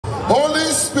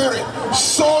Holy Spirit,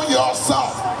 show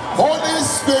yourself. Holy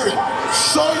Spirit,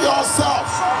 show yourself.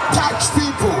 Touch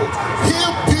people,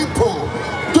 heal people,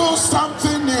 do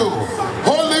something new.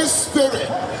 Holy Spirit,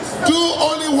 do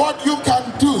only what you can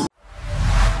do.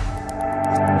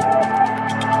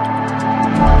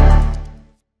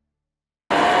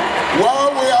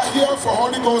 Well, we are here for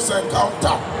Holy Ghost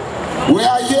encounter. We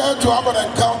are here to have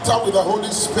an encounter with the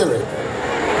Holy Spirit.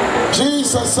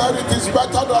 Jesus said it is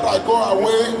better that I go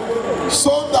away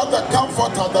so that the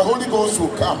Comforter, the Holy Ghost,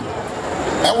 will come.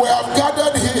 And we have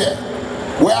gathered here.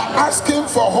 We are asking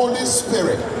for Holy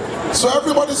Spirit. So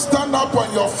everybody stand up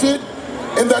on your feet.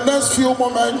 In the next few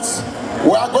moments,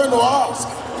 we are going to ask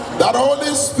that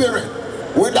Holy Spirit,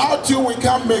 without you we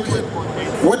can't make it.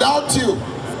 Without you,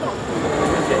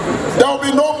 there will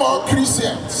be no more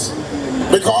Christians,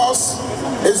 because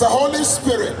it's the Holy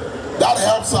Spirit that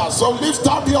helps us. So lift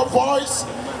up your voice,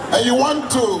 and you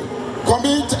want to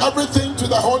commit everything to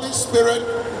the Holy Spirit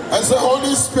and say,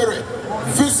 Holy Spirit,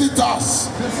 visit us,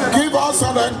 give us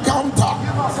an encounter.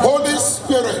 Holy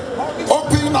Spirit,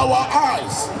 open our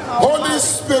eyes. Holy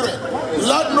Spirit,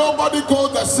 let nobody go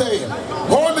the same.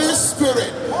 Holy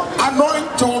Spirit,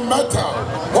 anoint Joe Mettle.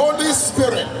 Holy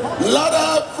Spirit, let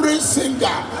every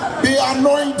singer be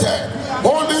anointed.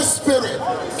 Holy Spirit,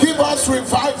 give us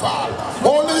revival.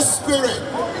 Holy Spirit,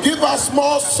 give us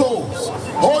more souls.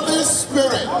 Holy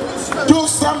Spirit, do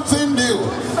something new.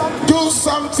 Do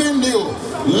something new.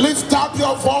 Lift up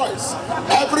your voice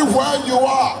everywhere you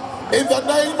are. In the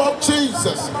name of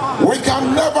Jesus, we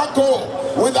can never go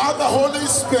without the Holy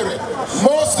Spirit.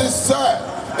 Moses said,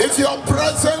 if your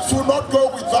presence will not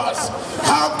go with us,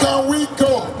 how can we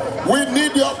go? We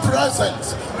need your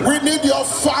presence. We need your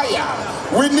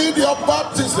fire. We need your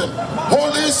baptism.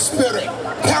 Holy Spirit,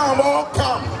 come, oh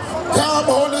come. Come,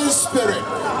 Holy Spirit.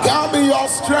 Come in your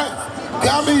strength.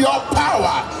 Come in your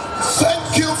power.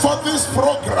 Thank you for this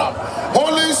program.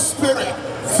 Holy Spirit,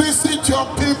 visit your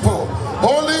people.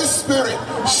 Holy Spirit,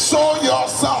 show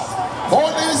yourself.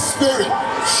 Holy Spirit,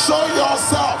 show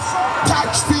yourself.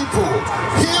 Touch people,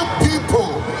 heal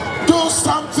people, do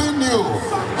something new.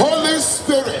 Holy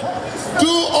Spirit,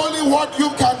 do only what you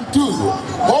can do.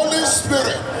 Holy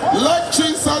Spirit, let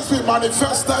Jesus be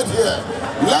manifested here.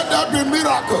 Let there be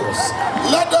miracles.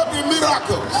 Let there be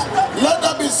miracles. Let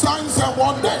there be signs and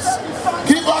wonders.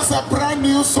 Give us a brand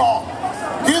new song.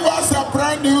 Give us a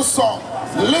brand new song.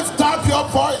 Lift up your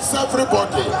voice,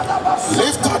 everybody.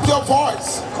 Lift up your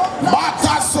voice.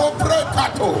 Mata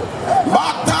sobrekato.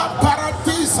 Mata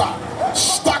paradisa.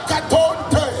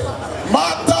 Stakatonte.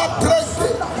 Mata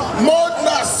prende.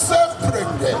 Modna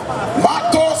seprende.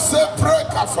 Mato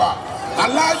seprekafa.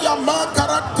 Alaya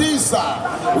makaradisa.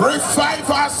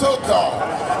 Revive us, O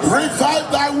God.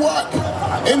 Revive thy work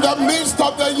in the midst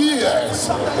of the years.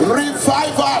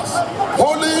 Revive us.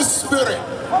 Holy Spirit,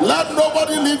 let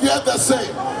nobody live here the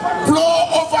same. Blow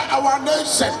over our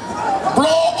nation.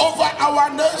 Blow over our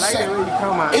nation.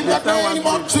 In the name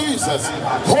of Jesus.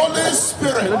 Holy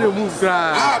Spirit,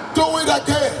 do it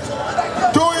again.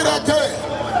 Do it again.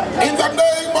 In the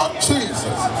name of Jesus.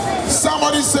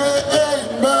 Somebody say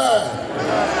amen.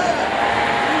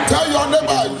 Tell your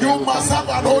neighbor, you must have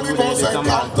an Holy Ghost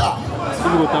encounter.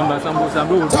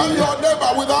 Tell your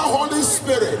neighbor, without Holy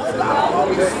Spirit,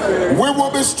 we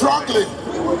will be struggling.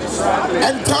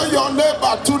 And tell your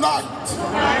neighbor tonight,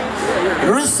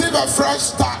 receive a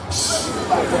fresh touch.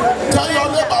 Tell your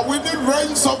neighbor, we need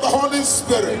rains of the Holy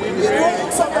Spirit.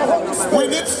 We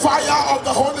need fire of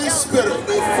the Holy Spirit.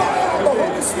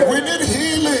 We need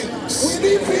healings.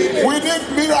 We need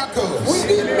miracles.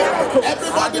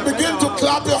 Everybody begin to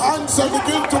clap your hands and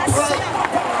begin to pray.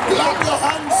 Clap your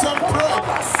hands and pray.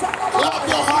 Clap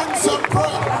your hands and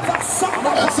pray.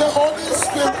 And say, Holy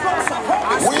Spirit,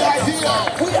 we are here.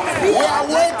 We are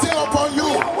waiting upon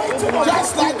you.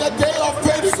 Just like the day of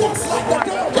Pentecost.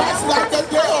 Just like the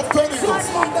day of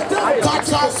Pentecost. Touch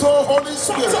us, oh Holy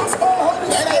Spirit.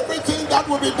 Let everything that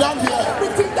will be done here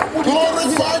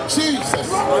glorify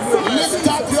Jesus. Lift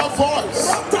up your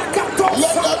voice.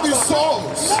 Let there be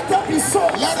souls.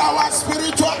 Let our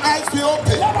spiritual eyes be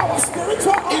open.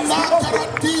 In our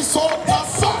paradiso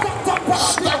tasa.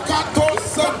 Stakato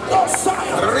senda.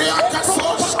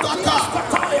 Riakaso staka.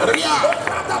 Ria.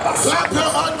 Clap your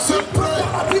hands and pray.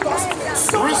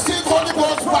 Receive Holy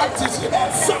Ghost baptism.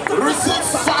 Receive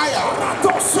fire.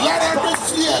 Let every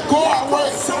fear go away.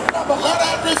 Let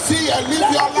every fear leave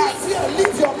your life.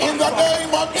 In the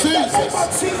name of Jesus.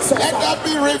 Let there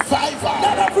be revival.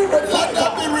 Let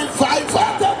there be revival.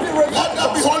 Let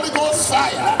there be Holy Ghost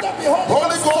fire.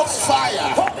 Holy Ghost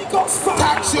fire.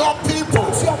 Touch your people.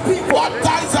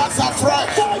 Baptize us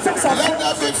afresh. Let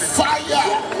there be fire.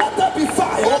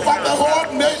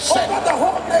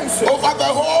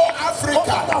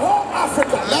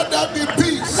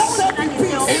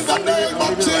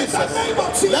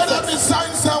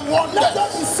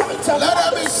 wonders. Let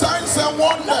there be signs and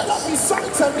wonders.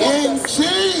 In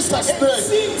Jesus'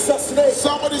 name.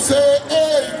 Somebody say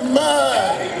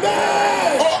amen.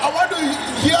 Oh, I want to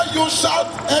hear you shout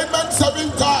amen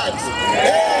 7 times.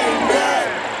 Amen.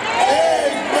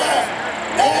 Amen.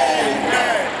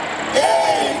 Amen.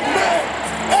 Amen.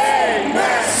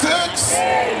 Amen. 6.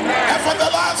 And for the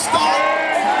last time.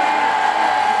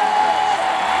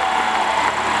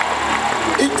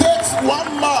 It takes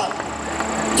one man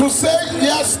to say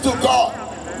yes to God.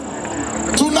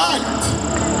 Tonight,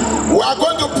 we are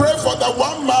going to pray for the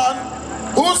one man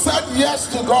who said yes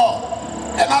to God.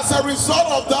 And as a result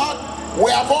of that,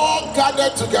 we have all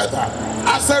gathered together.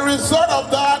 As a result of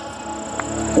that,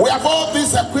 we have all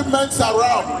these equipments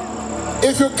around.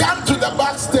 If you come to the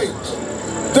backstage,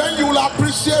 then you will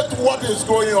appreciate what is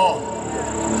going on.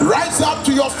 Rise up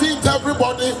to your feet,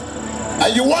 everybody,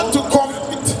 and you want to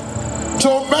commit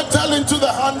Joe Mettle into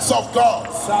the hands of God.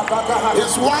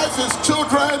 His wife, his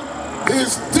children,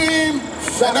 his team,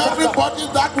 and everybody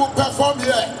that will perform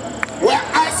here. We're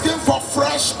asking for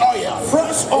fresh oil.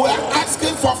 We're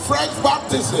asking for fresh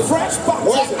baptism.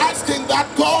 We're asking that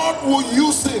God will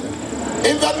use him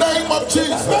in the name of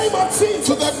Jesus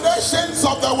to the nations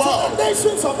of the world.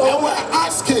 And we're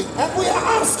asking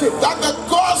that the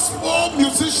gospel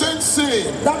musicians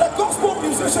sing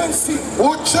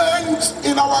will change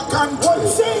in our country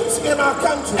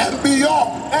and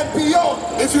beyond.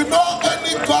 If you know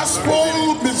any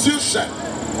gospel musician,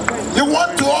 you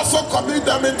want to also commit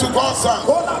them into God's hand,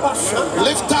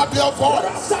 lift up your voice,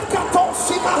 speak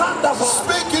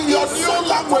in your new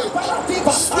language,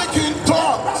 speak in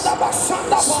tongues,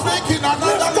 speak in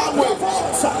another language,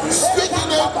 speak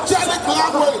in angelic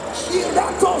language,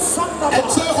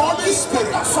 and say, Holy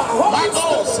Spirit,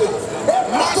 Manose,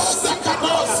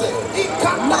 Mastakadose,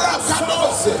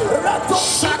 Mrakadose,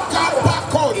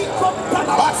 Shakapakori,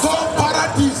 Baton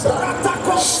Paradisa,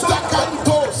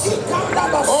 Stakantose.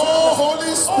 Oh,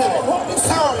 Holy Spirit,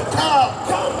 come,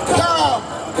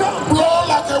 blow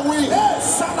like a wind,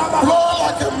 blow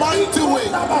like a mighty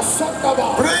wind,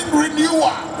 bring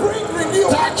renewal,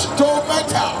 touch Joe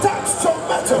Mettle,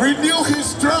 renew his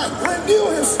strength,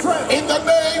 in the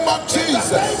name of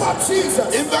Jesus,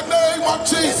 in the name of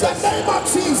Jesus,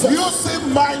 use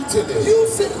him mightily,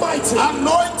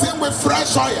 anoint him with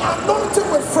fresh oil,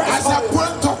 as a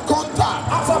point of contact,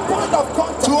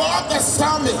 to all the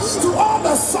psalmists, to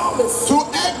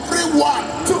everyone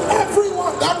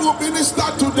that will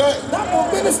minister today,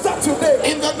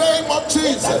 in the name of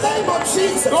Jesus.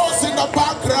 Those in the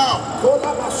background,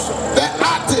 the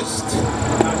artists,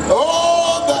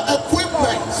 all the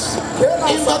equipment,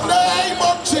 in the name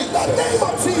of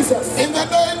Jesus, in the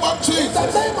name of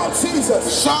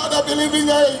Jesus, shout a believing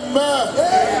amen.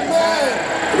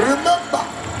 Remember,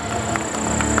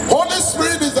 Holy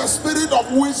Spirit is the spirit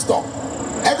of wisdom.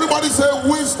 Everybody say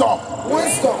wisdom.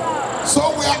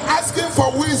 So we are asking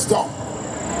for wisdom.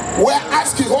 We're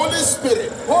asking Holy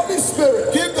Spirit,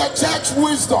 give the church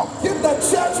wisdom.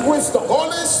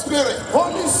 Holy Spirit,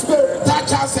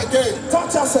 touch us again.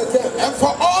 And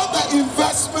for all the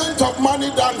investment of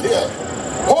money done here,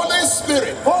 Holy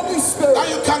Spirit, that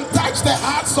you can touch the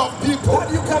hearts of people,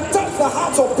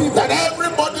 that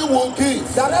everybody will give,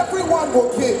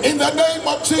 in the name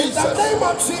of Jesus, that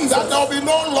there will be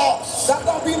no loss,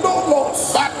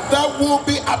 but there will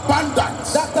be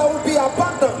abundance.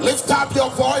 Lift up your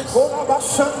voice,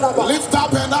 lift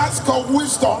up and ask for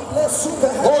wisdom.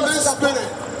 Holy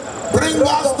Spirit, bring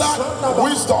us that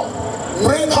wisdom,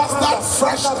 bring us that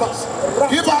freshness,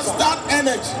 give us that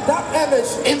energy,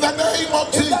 in the name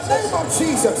of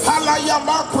Jesus. Halaya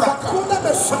makraka,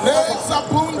 neza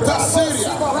punta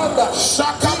Syria,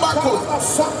 shakamaku,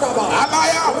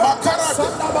 alaya makaraka,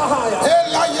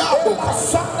 elayabu.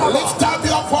 Lift up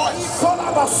your voice,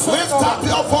 lift up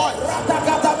your voice,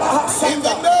 in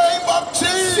the name of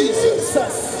Jesus.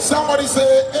 Somebody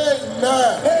say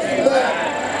amen.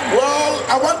 Well,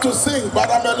 I want to sing,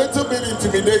 but I'm a little bit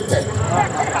intimidated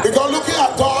because looking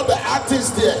at all the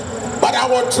artists here, but I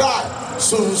will try.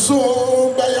 Soon,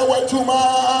 soon,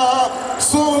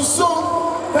 soon, soon.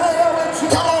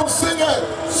 Come on, sing it.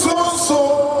 Soon,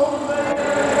 soon.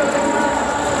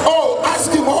 Oh,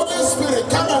 ask him, Holy Spirit,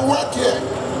 come and work here.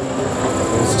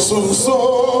 Soon,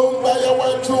 soon,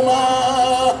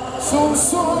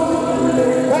 soon,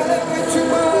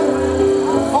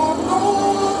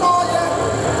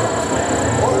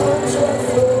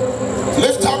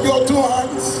 lift up your 2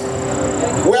 hands.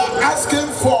 We are asking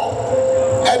for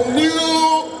a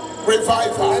new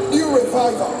revival.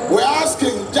 We're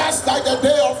asking, just like the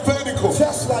day of Pentecost,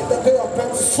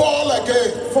 fall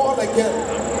again.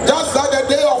 Just like the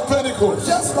day of Pentecost. Pentecost.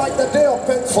 Just like the day of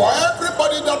Pentecost. For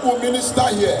everybody that will minister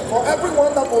here. For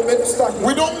everyone that will minister here.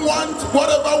 We don't want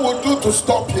whatever we'll do to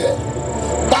stop here.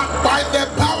 But by the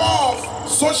power of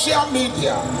social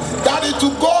media, that it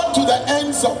will go to the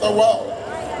ends of the world.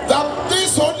 That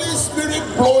this Holy Spirit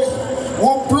blowing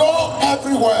will blow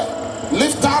everywhere.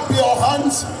 Lift up your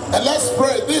hands and let's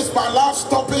pray. This is my last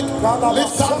topic.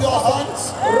 Lift up your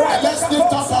hands and let's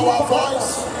lift up our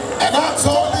voice and ask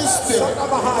Holy Spirit.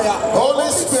 Holy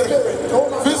Spirit,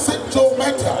 visit Joe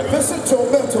Mettle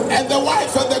and the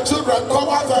wife and the children,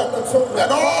 cover them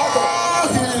and all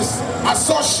his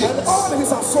associates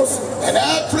and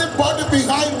everybody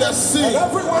behind the scene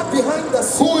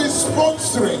who is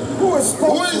sponsoring, who is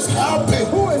helping.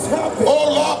 Oh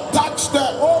Lord, touch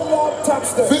them.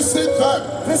 Visit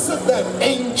them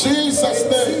in Jesus'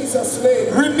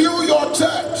 name. Renew your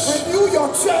church.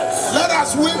 Let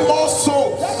us win more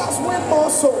souls.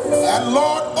 And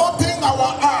Lord, open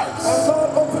our eyes.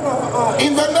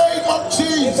 In the name of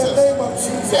Jesus.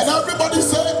 And everybody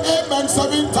say amen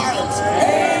 7 times.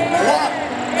 Amen.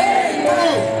 1,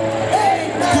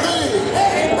 2, 3,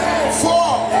 4,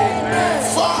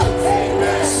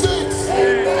 5, 6.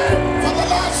 For the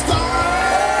last time.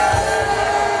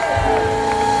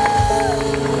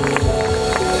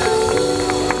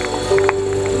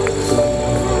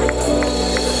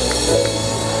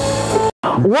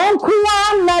 One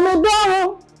kuan na me do,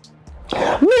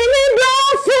 mini do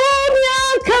funya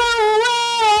kawa,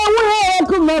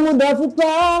 kuma mu da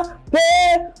fupa pe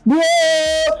bro.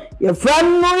 Your friend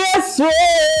no yeso,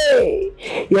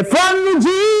 your friend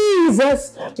Jesus.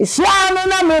 Ishana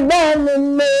na me ben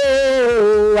me,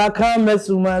 I can't mess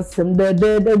with myself.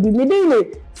 The be me daily.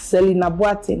 Selina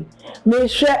Boatin, me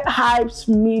share Hypes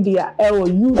Media or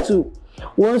YouTube.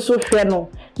 One so no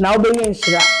now be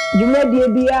inshira you made the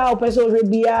bia person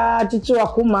bia chichi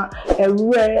wakuma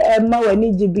ma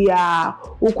wani jibia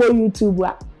uko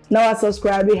YouTube now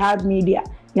subscribe Hype Media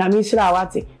nyame inshira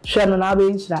wate hwe no now be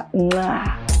inshira